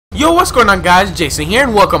Yo, what's going on, guys? Jason here,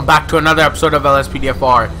 and welcome back to another episode of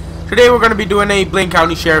Lspdfr. Today we're going to be doing a Blaine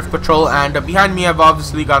County Sheriff Patrol, and behind me I've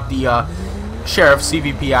obviously got the Sheriff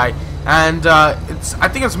CVPI, and I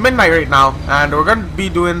think it's midnight right now, and we're going to be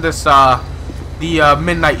doing this the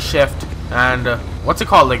midnight shift, and what's it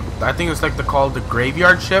called? Like, I think it's like called the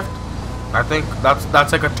graveyard shift. I think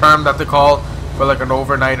that's like a term that they call for like an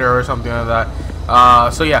overnighter or something like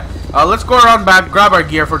that. So yeah, let's go around back, grab our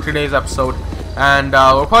gear for today's episode. And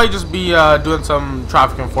we'll probably just be doing some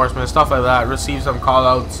traffic enforcement, stuff like that, receive some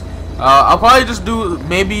callouts. I'll probably just do,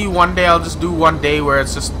 maybe one day I'll just do one day where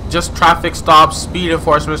it's just traffic stops, speed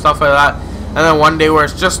enforcement, stuff like that. And then one day where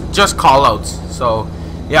it's just callouts. So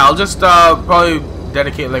yeah, I'll just probably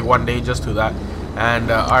dedicate like one day just to that. And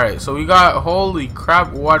alright, so we got, holy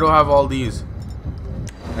crap, why do I have all these?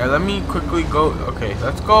 Alright, let me quickly go, okay,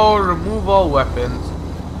 let's go remove all weapons.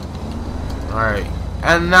 Alright.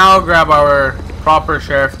 And now grab our proper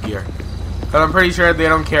sheriff gear, because I'm pretty sure they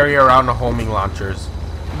don't carry around the homing launchers.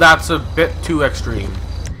 That's a bit too extreme.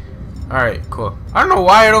 Alright, cool. I don't know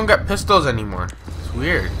why I don't get pistols anymore. It's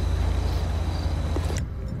weird.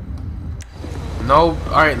 No,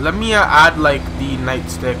 alright, let me add like the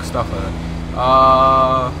nightstick stuff.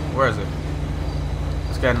 Where is it?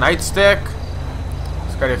 Let's get a nightstick.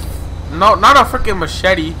 Let's get a, no, not a freaking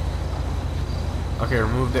machete. Okay,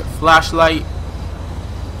 removed it. Flashlight.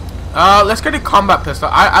 Let's get a combat pistol.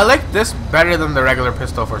 I like this better than the regular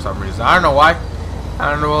pistol for some reason. I don't know why.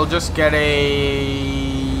 And we'll just get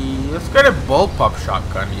let's get a bullpup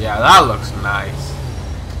shotgun. Yeah, that looks nice.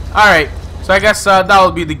 Alright, so I guess that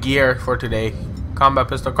will be the gear for today. Combat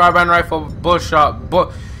pistol, carbine rifle, bullpup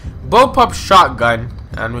shotgun,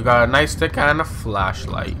 and we got a nightstick and a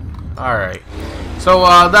flashlight. Alright, so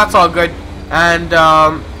that's all good. And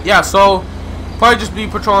yeah, so probably just be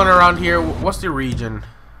patrolling around here. What's the region?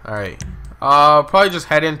 Alright, probably just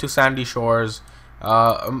head into Sandy Shores.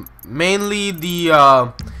 Mainly the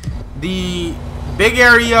big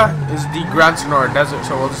area is the Grand Sonora Desert,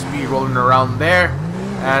 so we'll just be rolling around there,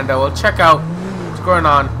 and we'll check out what's going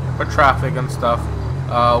on with traffic and stuff,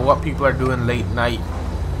 what people are doing late night,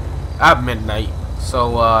 at midnight.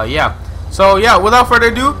 So yeah, without further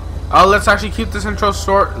ado, let's actually keep this intro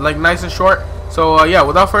short, like nice and short. So yeah,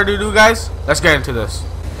 without further ado, guys, let's get into this.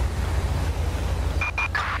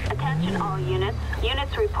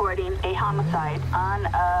 Units reporting a homicide on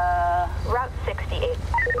Route 68.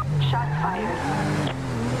 Shots fired.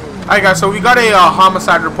 Alright, guys, so we got a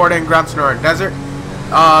homicide report in Grand Sonora Desert.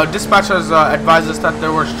 Dispatchers advised us that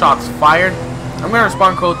there were shots fired. I'm going to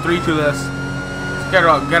respond code 3 to this. Let's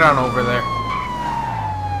get on over there.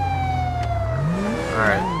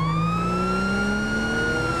 Alright.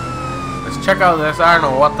 Let's check out this. I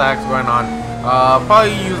don't know what the heck's going on.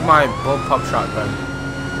 Probably use my bullpup shotgun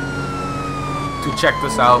to check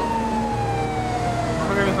this out.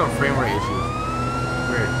 I'm getting some frame rate issues.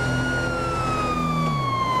 Weird.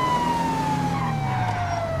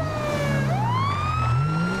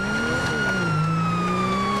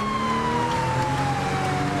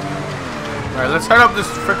 Alright, let's head up this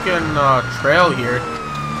freaking trail here.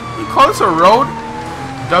 You call this a road?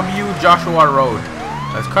 W. Joshua Road.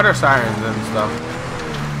 Let's cut our sirens and stuff.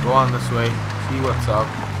 Go on this way. See what's up.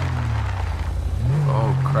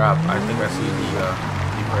 Oh crap, I think I see the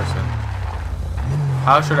person.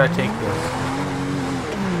 How should I take this?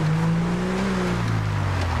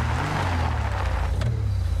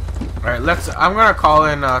 Alright, I'm gonna call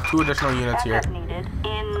in 2 additional units here.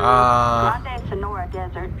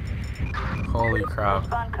 Holy crap.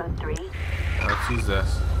 Let's use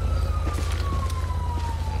this.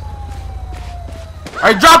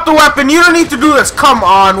 Alright, drop the weapon! You don't need to do this! Come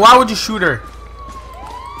on! Why would you shoot her?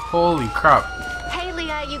 Holy crap.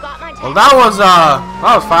 You got my well, that was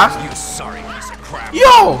fast. You sorry piece of crap.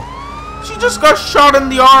 Yo! She just got shot in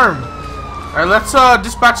the arm. Alright, let's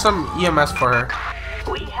dispatch some EMS for her.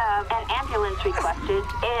 We have an ambulance requested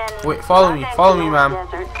in wait, follow me, ma'am.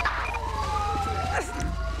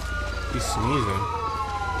 He's sneezing.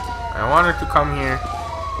 I want her to come here.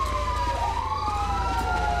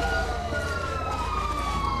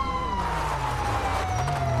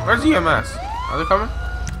 Where's EMS? Are they coming?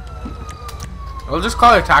 We'll just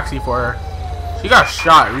call a taxi for her. She got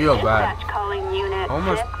shot real bad.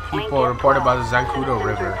 Homeless people reported by the Zancudo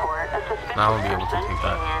River. Now I won't be able to take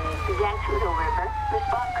that.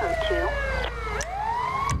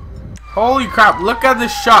 Holy crap, look at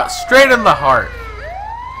this shot. Straight in the heart.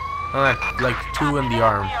 And like 2 in the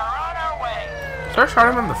arm. So I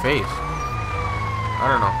shot him in the face. I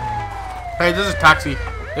don't know. Hey, this is a taxi.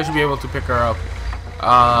 They should be able to pick her up.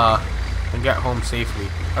 And get home safely.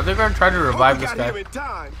 Are they gonna try to revive this guy?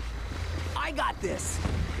 I got this.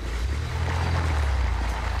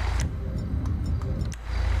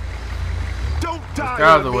 Get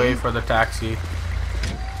out of the way for the taxi.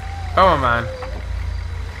 Come on, man.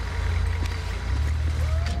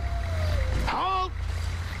 Halt!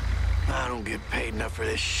 I don't get paid enough for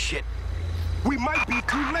this shit. We might be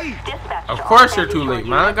too late. Dispatch Of to course all you're too Sandy late, Shore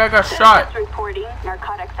man. That guy got units. shot. Suspects reporting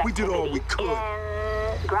narcotics We did all we activity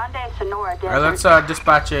could. in Grande Sonora Desert. Alright, let's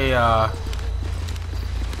dispatch a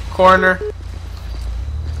coroner.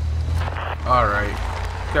 Alright.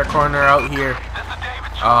 Get coroner out here.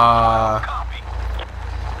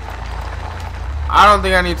 I don't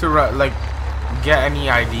think I need to like get any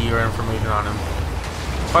ID or information on him.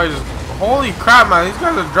 Probably just, holy crap, man! These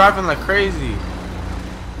guys are driving like crazy.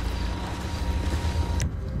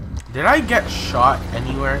 Did I get shot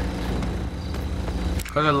anywhere?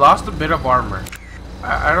 Because I lost a bit of armor.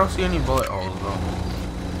 I don't see any bullet holes though.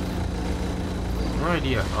 No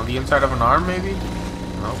idea. On the inside of an arm, maybe?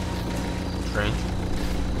 No. Strange.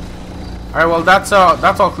 Alright, well that's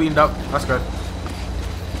all cleaned up. That's good.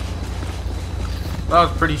 That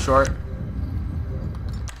was pretty short.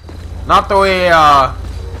 Not the way I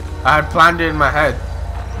had planned it in my head.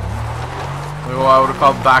 Well, I would have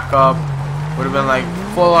called back up. Would have been like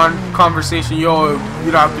full on conversation. Yo,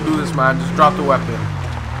 you don't have to do this, man. Just drop the weapon.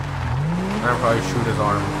 And I'd probably shoot his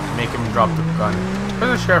arm. Make him drop the gun.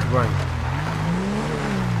 Where's the sheriff going?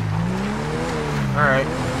 Alright.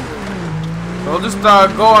 So we'll just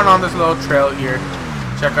go on this little trail here.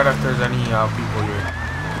 Check out if there's any people here.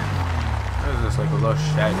 What is this, like a little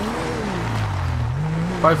shed?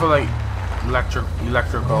 Probably for like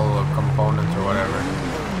electrical components or whatever.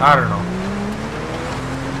 I don't know.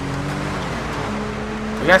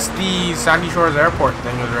 I guess the Sandy Shores Airport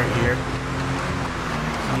thing is right here.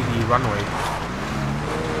 See the runway.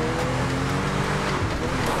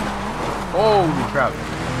 Holy crap.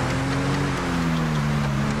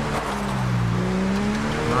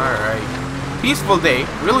 Alright. Peaceful day.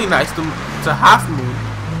 Really nice. It's a half moon.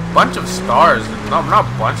 Bunch of stars. Not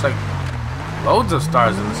bunch, like loads of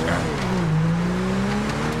stars in the sky.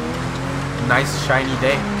 Nice shiny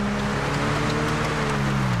day.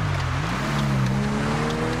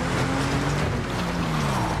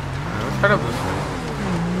 Let's head up this way.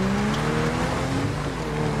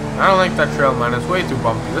 I don't like that trail, man. It's way too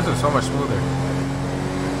bumpy. This is so much smoother.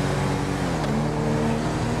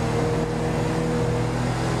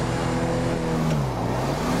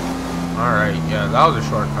 Alright, yeah, that was a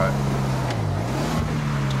shortcut.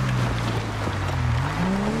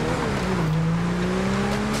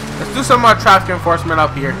 Let's do some traffic enforcement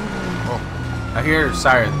up here. Oh, I hear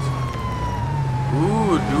sirens.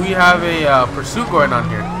 Ooh, do we have a pursuit going on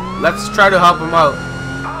here? Let's try to help him out.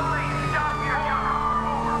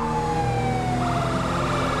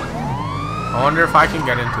 I wonder if I can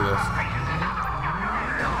get into this.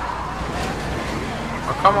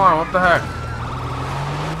 Oh, come on, what the heck?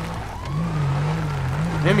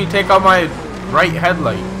 Made me take out my right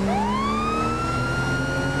headlight.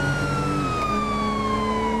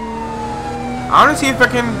 I want to see if I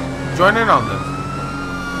can join in on this.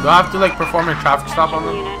 Do I have to like perform a traffic stop on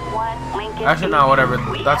them? Actually, no, whatever.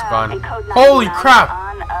 That's gone. Holy crap!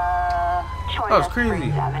 That was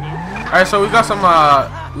crazy. Alright, so we got some,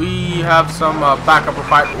 we have some backup of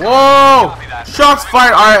fire. Whoa! Shots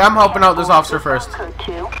fired! Alright, I'm helping out this officer first.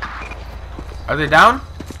 Are they down?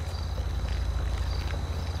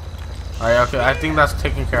 Alright, okay, I think that's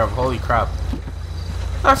taken care of. Holy crap.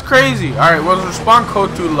 That's crazy. Alright, well, respond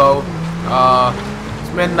code too low.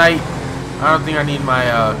 It's midnight. I don't think I need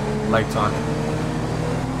my lights on.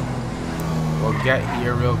 We'll get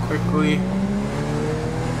here real quickly.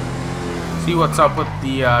 See what's up with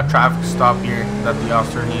the traffic stop here that the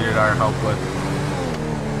officer needed our help with.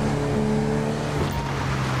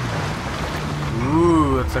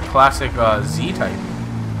 Ooh, it's a classic Z-type.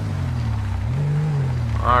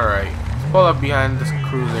 Alright, let's pull up behind this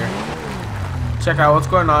cruiser. Check out what's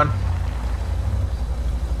going on.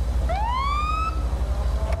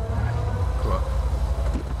 Cool.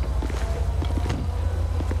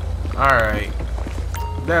 Alright.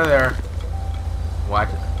 There. What?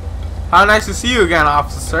 How nice to see you again,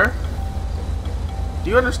 officer. Do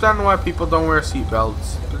you understand why people don't wear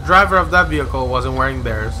seatbelts? The driver of that vehicle wasn't wearing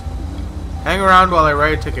theirs. Hang around while I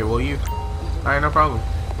write a ticket, will you? Alright, no problem.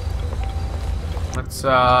 Let's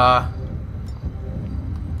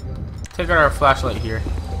take out our flashlight here.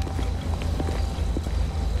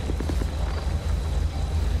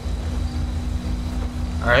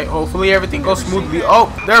 Alright, hopefully everything goes smoothly.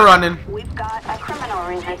 Oh, they're running. We've got a criminal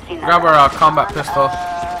resisting Grab our combat pistol.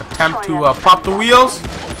 Attempt to pop the wheels.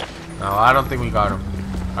 No, I don't think we got him.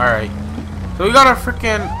 Alright. So we got a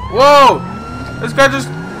freaking... Whoa! This guy just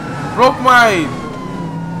broke my...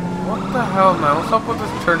 What the hell, man? What's up with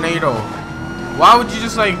this tornado? Why would you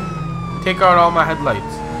just like take out all my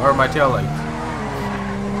headlights or my tail lights?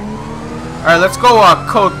 Alright, let's go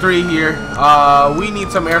code 3 here. We need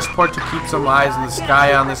some air support to keep some eyes in the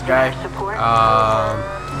sky on this guy.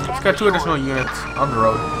 Let's get 2 additional units on the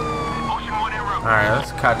road. Alright,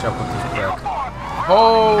 let's catch up with this prick.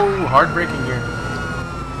 Oh, hard braking here.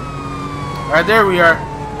 Alright, there we are.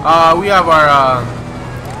 We have our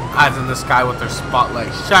eyes in the sky with our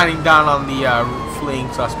spotlight shining down on the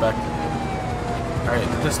fleeing suspect. Alright,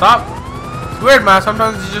 did this stop? It's weird, man.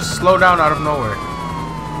 Sometimes you just slow down out of nowhere.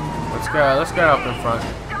 Let's get up in front.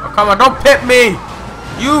 Oh, come on, don't pit me!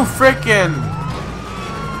 You freaking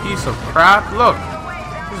piece of crap. Look,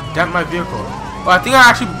 just dent my vehicle. Well, I think I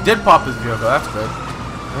actually did pop his vehicle. That's good.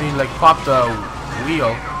 I mean, like, pop the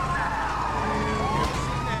wheel.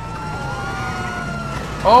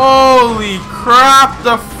 Holy crap,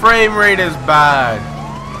 the frame rate is bad.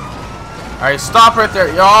 Alright, stop right there.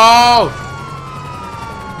 Yo!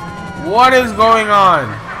 What is going on?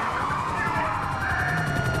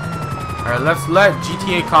 Alright, let's let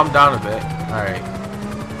GTA calm down a bit. Alright.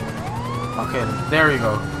 Okay, there we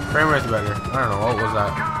go. Frame rate's better. I don't know, what was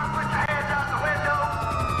that?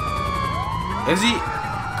 Is he?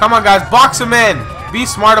 Come on, guys, box him in. Be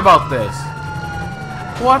smart about this.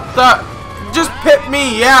 What the? Just pit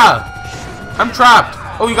me, yeah. I'm trapped.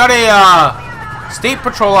 Oh, you got a state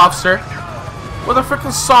patrol officer with a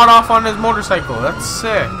freaking sawed off on his motorcycle. That's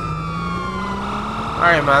sick.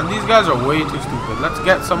 Alright, man, these guys are way too stupid. Let's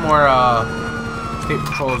get some more state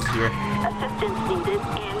patrols here.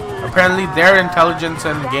 Apparently their intelligence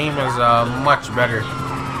and game is much better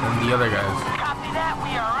than the other guys.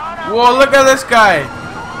 Whoa, look at this guy.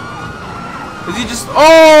 Is he just...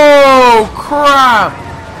 Oh, crap.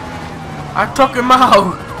 I took him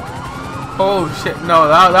out. Oh, shit. No,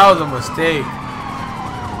 that was a mistake.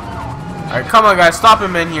 Alright, come on, guys. Stop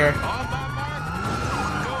him in here.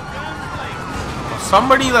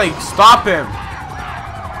 Somebody, like, stop him.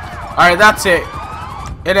 Alright, that's it.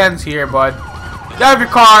 It ends here, bud. Get out of your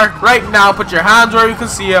car right now. Put your hands where you can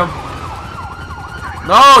see him.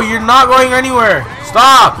 No, you're not going anywhere.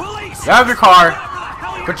 Stop. Get out of your car.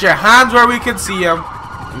 Put your hands where we can see him.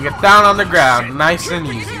 And get down on the ground. Nice and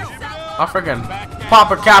easy. I'll freaking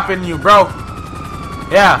pop a cap in you, bro.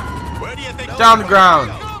 Yeah. Down the ground,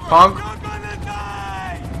 punk.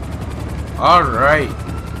 Alright.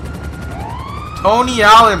 Tony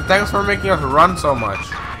Allen, thanks for making us run so much.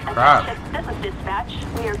 Crap. This is dispatch.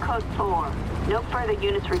 We are code 4. No further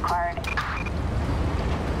units required.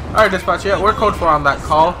 Alright, dispatch, yeah, we're code 4 on that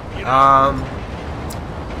call.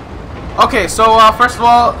 Okay, so first of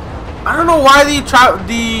all, I don't know why the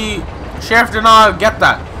sheriff did not get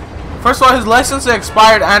that. First of all, his license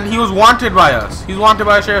expired and he was wanted by us. He's wanted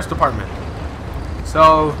by the sheriff's department.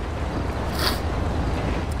 So,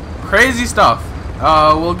 crazy stuff.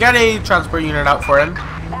 We'll get a transport unit out for him.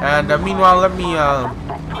 And meanwhile, let me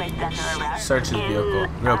search his vehicle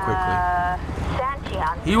real quickly.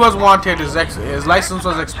 He was wanted. His license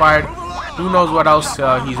was expired. Who knows what else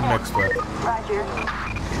he's mixed with.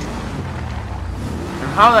 And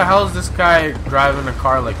how the hell is this guy driving a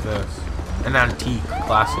car like this? An antique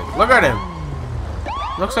classic. Look at him.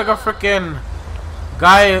 Looks like a freaking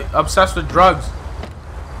guy obsessed with drugs.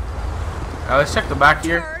 Let's check the back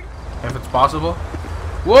here, if it's possible.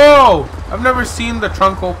 Whoa! I've never seen the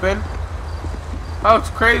trunk open. That looks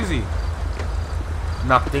crazy.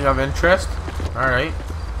 Nothing of interest. Alright.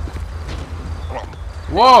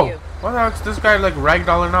 Whoa! What the heck's this guy like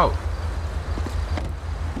ragdolling out?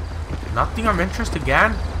 Nothing of interest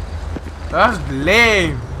again? That's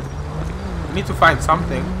lame. I need to find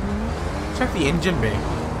something. Check the engine bay.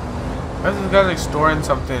 Why is this guy like storing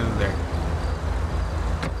something in there?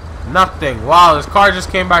 Nothing. Wow, this car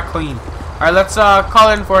just came back clean. Alright, let's call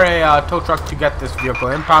in for a tow truck to get this vehicle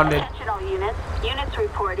impounded. Units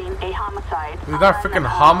reporting a homicide. We got a freaking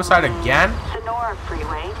homicide again? Sonora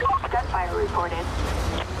Freeway. Gunfire reported.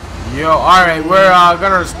 Yo, alright, we're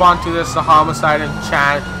gonna respond to this homicide in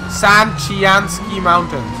Sanchiansky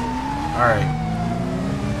Mountains. Alright.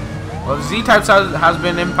 Well, the Z-Type has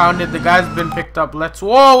been impounded. The guy's been picked up.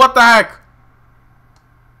 Whoa, what the heck?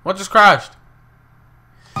 What just crashed?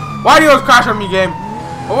 Why do you always crash on me, game?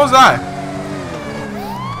 What was that?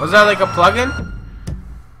 Was that like a plug-in?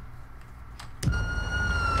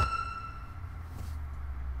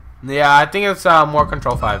 Yeah, I think it's more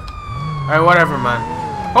Control 5. Alright, whatever, man.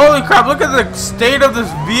 Holy crap, look at the state of this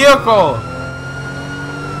vehicle.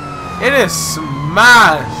 It is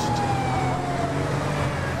smashed.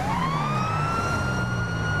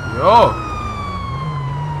 Yo.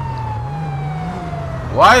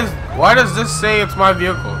 Why does this say it's my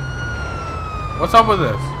vehicle? What's up with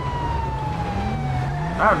this?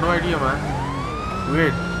 I have no idea, man.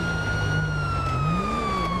 Weird.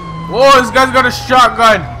 Whoa, this guy's got a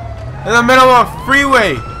shotgun in the middle of a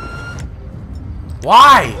freeway.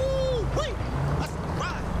 Why?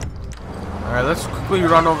 Alright, let's quickly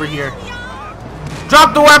run over here.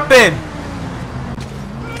 Drop the weapon!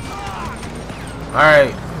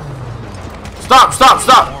 Alright. Stop, stop,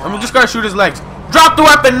 stop! I'm just gonna shoot his legs. Drop the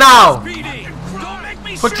weapon now!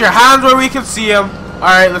 Put your hands where we can see him.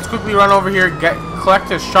 Alright, let's quickly run over here, collect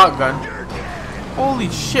his shotgun. Holy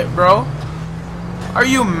shit, bro. Are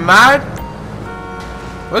you mad?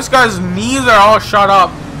 This guy's knees are all shot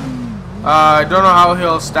up. I don't know how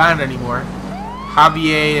he'll stand anymore.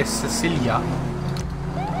 Javier Cecilia.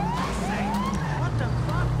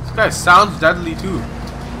 This guy sounds deadly too.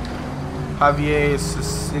 Javier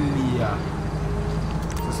Cecilia.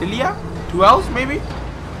 Cecilia? 2 L's maybe?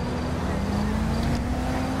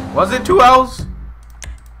 Was it 2 L's?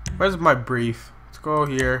 Where's my brief? Let's go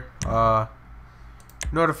here.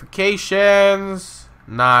 Notifications.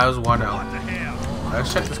 Nah, it was 1 L.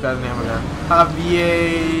 Let's check this guy's name again.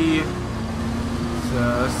 Javier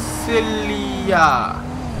Cecilia.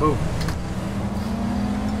 Boom.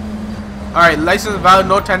 Alright, license valid,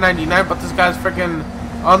 no 1099, but this guy's freaking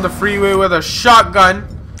on the freeway with a shotgun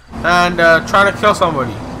and trying to kill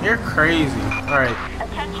somebody. You're crazy. Alright.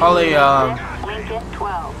 Call a Lincoln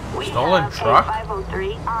 12. We stolen have truck?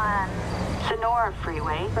 503 on Sonora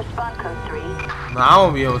Freeway. Respond code 3. Nah, I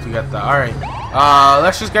won't be able to get that. Alright.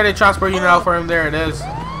 Let's just get a transport unit out for him. There it is.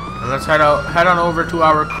 And let's head on over to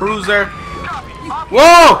our cruiser.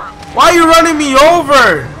 Whoa! Why are you running me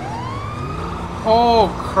over? Oh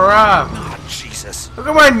crap. Oh, Jesus. Look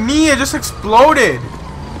at my knee, it just exploded.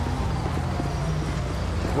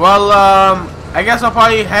 Well, I guess I'll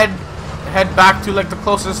probably head back to like the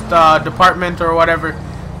closest department or whatever.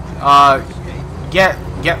 Get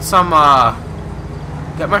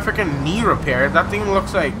my freaking knee repaired. That thing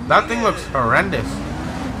looks horrendous.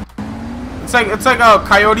 It's like a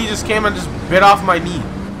coyote just came and just bit off my knee.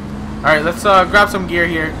 All right, let's grab some gear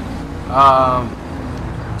here.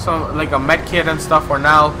 Some like a med kit and stuff for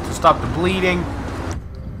now to stop the bleeding.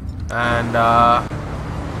 And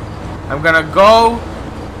I'm gonna go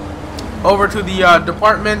over to the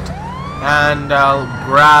department and I'll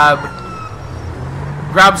grab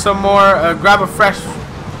some more, grab a fresh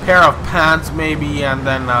pair of pants maybe, and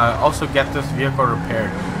then also get this vehicle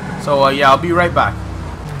repaired. So yeah, I'll be right back.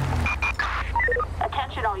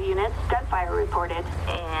 Attention all units, gunfire reported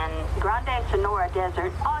in Grande Sonora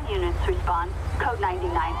Desert. All units respond. Code 99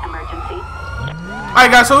 emergency. Alright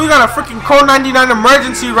guys, so we got a freaking code 99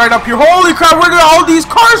 emergency right up here. Holy crap, where did all these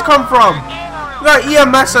cars come from? We got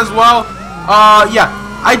EMS as well. Yeah,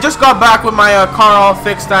 I just got back with my car all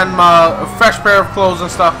fixed and a fresh pair of clothes and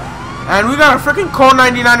stuff. And we got a freaking code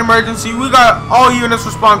 99 emergency. We got all units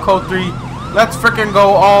respond code 3. Let's freaking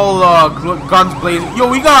go, all guns blazing. Yo,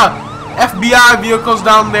 we got FBI vehicles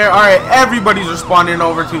down there. Alright, everybody's responding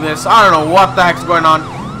over to this. I don't know what the heck's going on.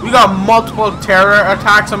 We got multiple terror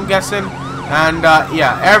attacks, I'm guessing. And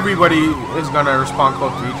yeah, everybody is gonna respond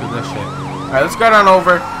code 3 to this shit. Alright, let's get on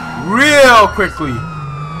over real quickly.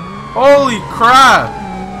 Holy crap.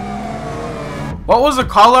 What was the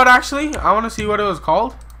call out actually? I want to see what it was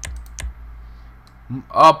called.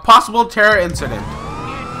 A possible terror incident.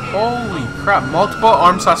 Holy crap, multiple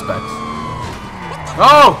armed suspects.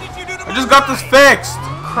 Oh, I just got this fixed.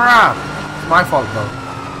 Crap. It's my fault though.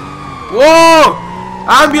 Whoa!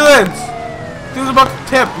 Ambulance! Thing's about to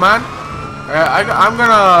tip, man. I'm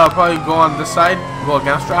gonna probably go on this side, go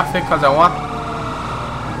against traffic, because I want...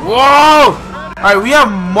 Whoa! Alright, we have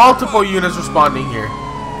multiple units responding here.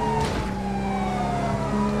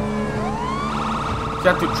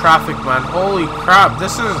 Get through traffic, man. Holy crap,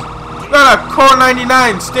 this is... We got a code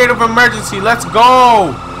 99, state of emergency. Let's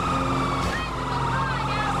go!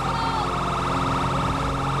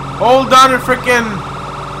 Hold on and freaking...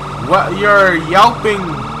 What, you're yelping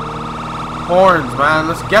horns, man.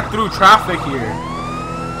 Let's get through traffic here.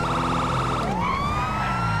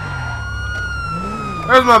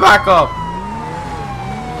 Where's my backup?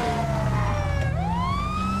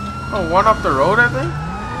 Oh, one up the road, I think?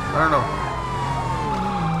 I don't know.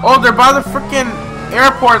 Oh, they're by the freaking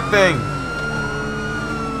airport thing.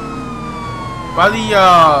 By the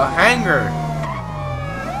hangar.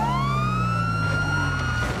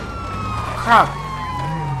 Crap.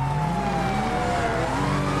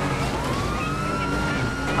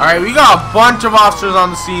 Alright, we got a bunch of officers on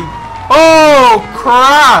the scene. Oh,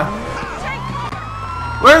 crap!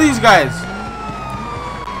 Where are these guys?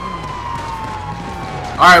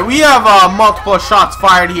 Alright, we have multiple shots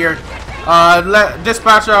fired here.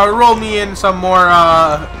 Dispatcher, roll me in some more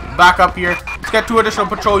backup here. Let's get 2 additional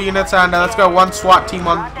patrol units, and let's get 1 SWAT team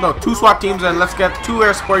on. No, 2 SWAT teams, and let's get 2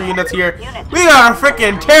 air support units here. We got a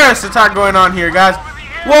freaking terrorist attack going on here, guys.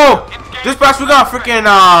 Whoa! Dispatch, we got freaking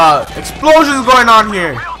explosions going on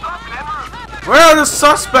here. Where are the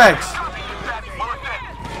suspects?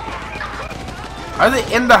 Are they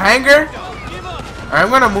in the hangar? Alright,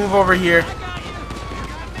 I'm gonna move over here.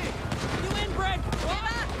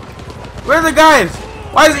 Where are the guys?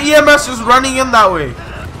 Why is EMS just running in that way?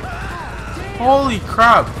 Holy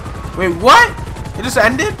crap. Wait, what? It just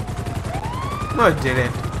ended? No, it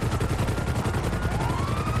didn't.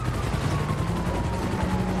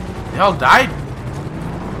 They all died?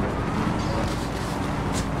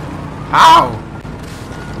 How?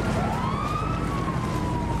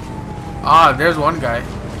 Ah, there's one guy.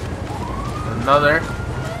 Another.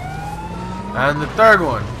 And the third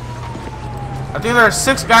one. I think there are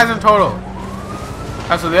 6 guys in total.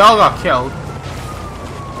 So they all got killed.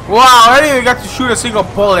 Wow, I didn't even get to shoot a single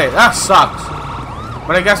bullet. That sucks.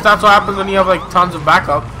 But I guess that's what happens when you have like tons of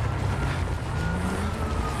backup.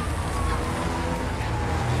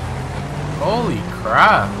 Holy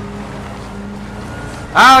crap.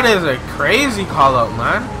 That is a crazy call out,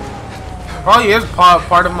 man. Probably is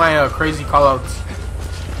part of my crazy callouts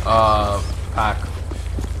pack.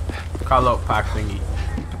 Callout pack thingy.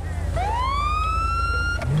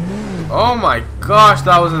 Oh my gosh,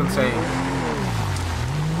 that was insane.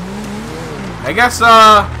 I guess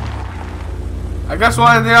we'll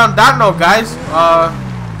end it on that note, guys.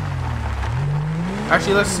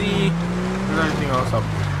 Actually, let's see if there's anything else up.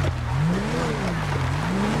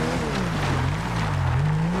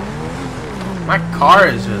 My car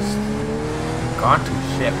is just gone to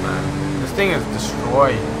shit, man. This thing is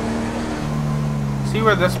destroyed. See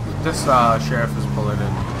where this sheriff is pulling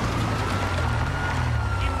in.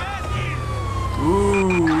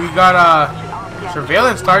 Ooh, we got a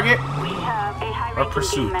surveillance target or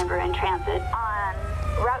pursuit.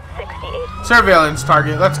 Surveillance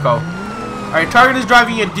target. Let's go. All right, target is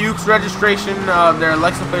driving a Duke's. Registration. Their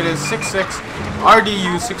license plate is 66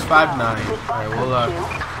 RDU 659. All right, we'll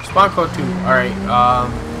spawn code 2. All right.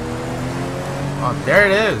 Oh, there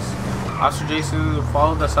it is. Officer Jason will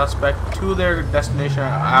follow the suspect to their destination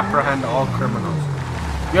and apprehend all criminals.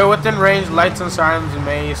 You're within range. Lights and sirens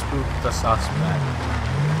may spook the suspect.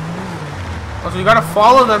 Oh, so you gotta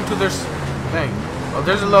follow them to their thing. Oh,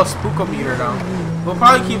 there's a little spookometer down. We'll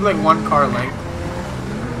probably keep like 1 car length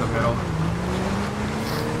in the middle.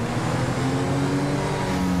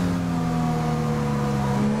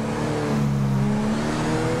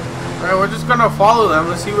 Alright, we're just gonna follow them.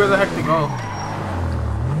 Let's see where the heck they go.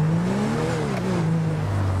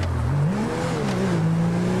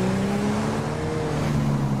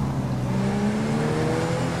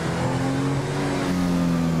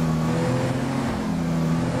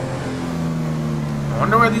 I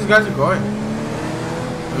wonder where these guys are going.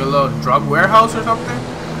 Like a little drug warehouse or something?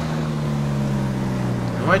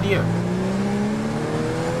 No idea.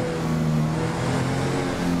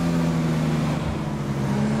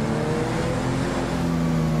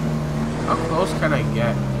 How close can I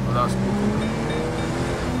get without spooking them?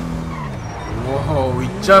 Whoa, we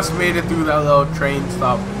just made it through that little train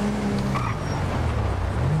stop.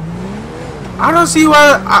 I don't see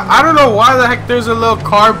why. I don't know why the heck there's a little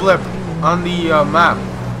car blip on the map.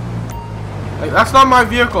 Like, that's not my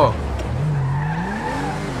vehicle.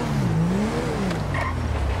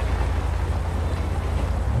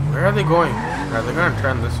 Where are they going? Alright, they're gonna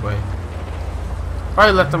turn this way.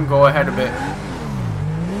 Probably let them go ahead a bit.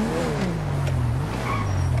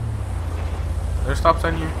 There's stop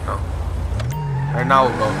sign here? No. Alright, now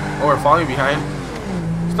we'll go. Oh, we're falling behind.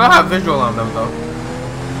 Still have visual on them though.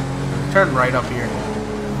 Turn right up here.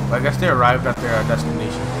 But I guess they arrived at their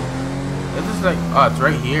destination. This is like, oh, it's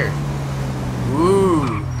right here.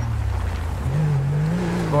 Ooh.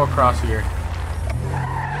 Let's go across here.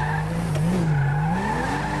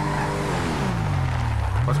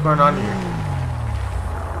 What's going on here?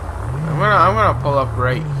 I'm gonna pull up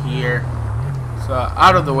right here. So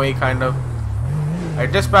out of the way, kind of.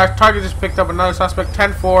 Alright, dispatch. Target just picked up another suspect.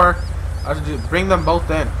 10-4. I'll just bring them both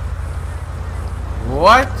in.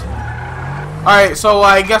 What? Alright, so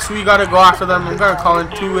I guess we gotta go after them. I'm gonna call in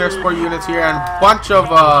 2 air support units here and a bunch of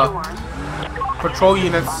patrol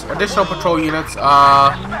units, additional patrol units.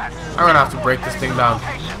 I'm gonna have to break this thing down.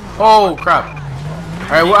 Oh crap.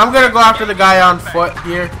 Alright, well, I'm gonna go after the guy on foot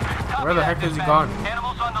here. Where the heck is he gone?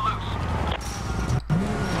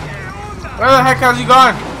 Where the heck has he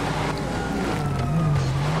gone?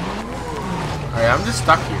 Alright, I'm just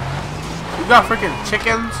stuck here. We got freaking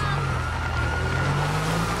chickens.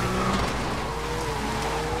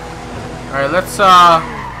 Alright, let's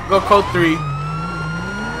go code 3.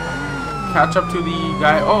 catch up to the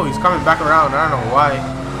guy. Oh, he's coming back around. I don't know why.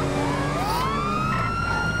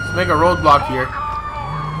 Let's make a roadblock here.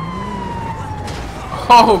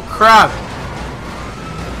 Oh, crap.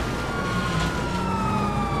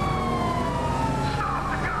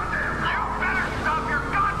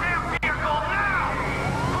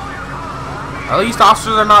 At least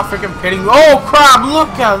officers are not freaking pitting. Oh, crap.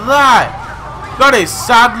 Look at that. Got a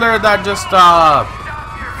Saddler that just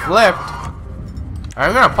flipped. Alright,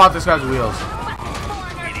 I'm gonna pop this guy's wheels.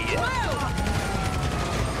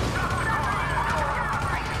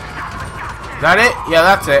 Is that it? Yeah,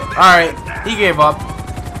 that's it. Alright, he gave up.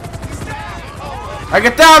 Alright,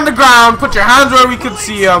 get down on the ground. Put your hands where we can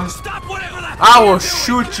see him. I will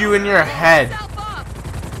shoot you in your head.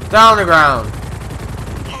 Down on the ground.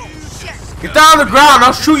 Get down on the ground.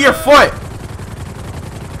 I'll shoot your foot.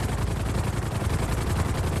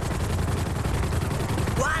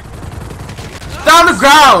 Down the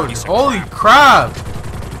ground! Holy crap!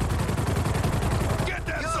 Get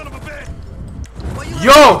that son of a bitch!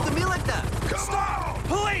 Yo! Stop!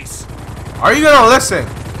 Police! Are you gonna listen?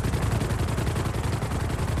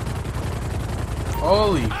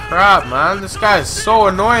 Holy crap, man. This guy is so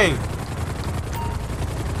annoying.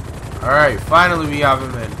 Alright, finally we have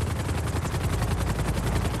him in.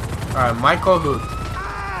 Alright, Michael Hoot.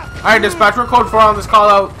 Alright, dispatch, we're code 4 on this call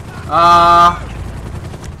out.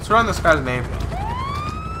 Let's run this guy's name.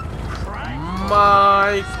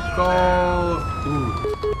 Michael Hoot.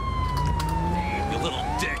 You little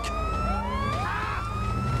dick.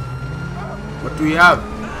 What do we have?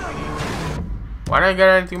 Why didn't I get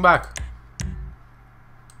anything back?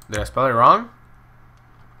 Did I spell it wrong?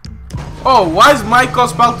 Oh, why is Michael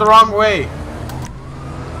spelled the wrong way?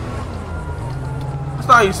 That's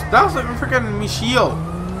not you. That was like freaking Michiel.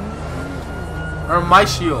 Or my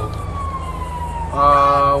shield.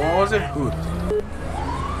 What was it? Hoot.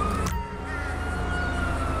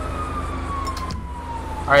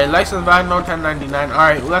 Alright, license value no 1099.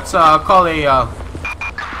 Alright, let's call a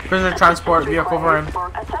prisoner transport vehicle for him. A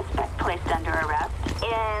suspect placed under arrest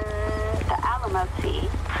in the Alamo Sea.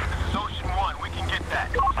 Ocean 1, we can get that.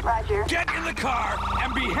 Roger. Get in the car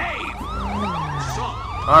and behave!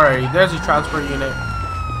 Alright, there's your transport unit.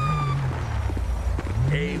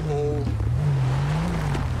 A-hole.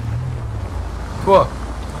 Cool.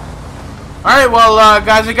 Alright, well,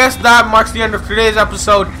 guys, I guess that marks the end of today's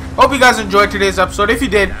episode. Hope you guys enjoyed today's episode. If you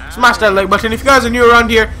did, smash that like button. If you guys are new around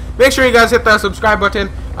here, make sure you guys hit that subscribe button.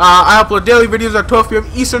 I upload daily videos at 12 p.m.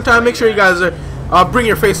 Eastern Time. Make sure you guys bring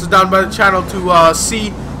your faces down by the channel to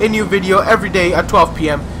see a new video every day at 12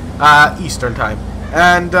 p.m. Eastern Time.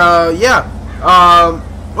 And, yeah.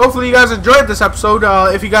 Hopefully you guys enjoyed this episode.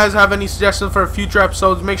 If you guys have any suggestions for future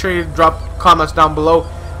episodes, make sure you drop comments down below.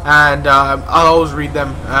 And I'll always read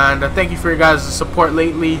them. And thank you for your guys' support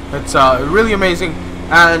lately. It's really amazing.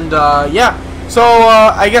 And yeah, so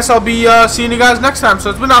I guess I'll be seeing you guys next time. So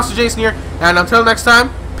it's been ASUS Jason here, and until next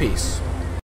time, peace.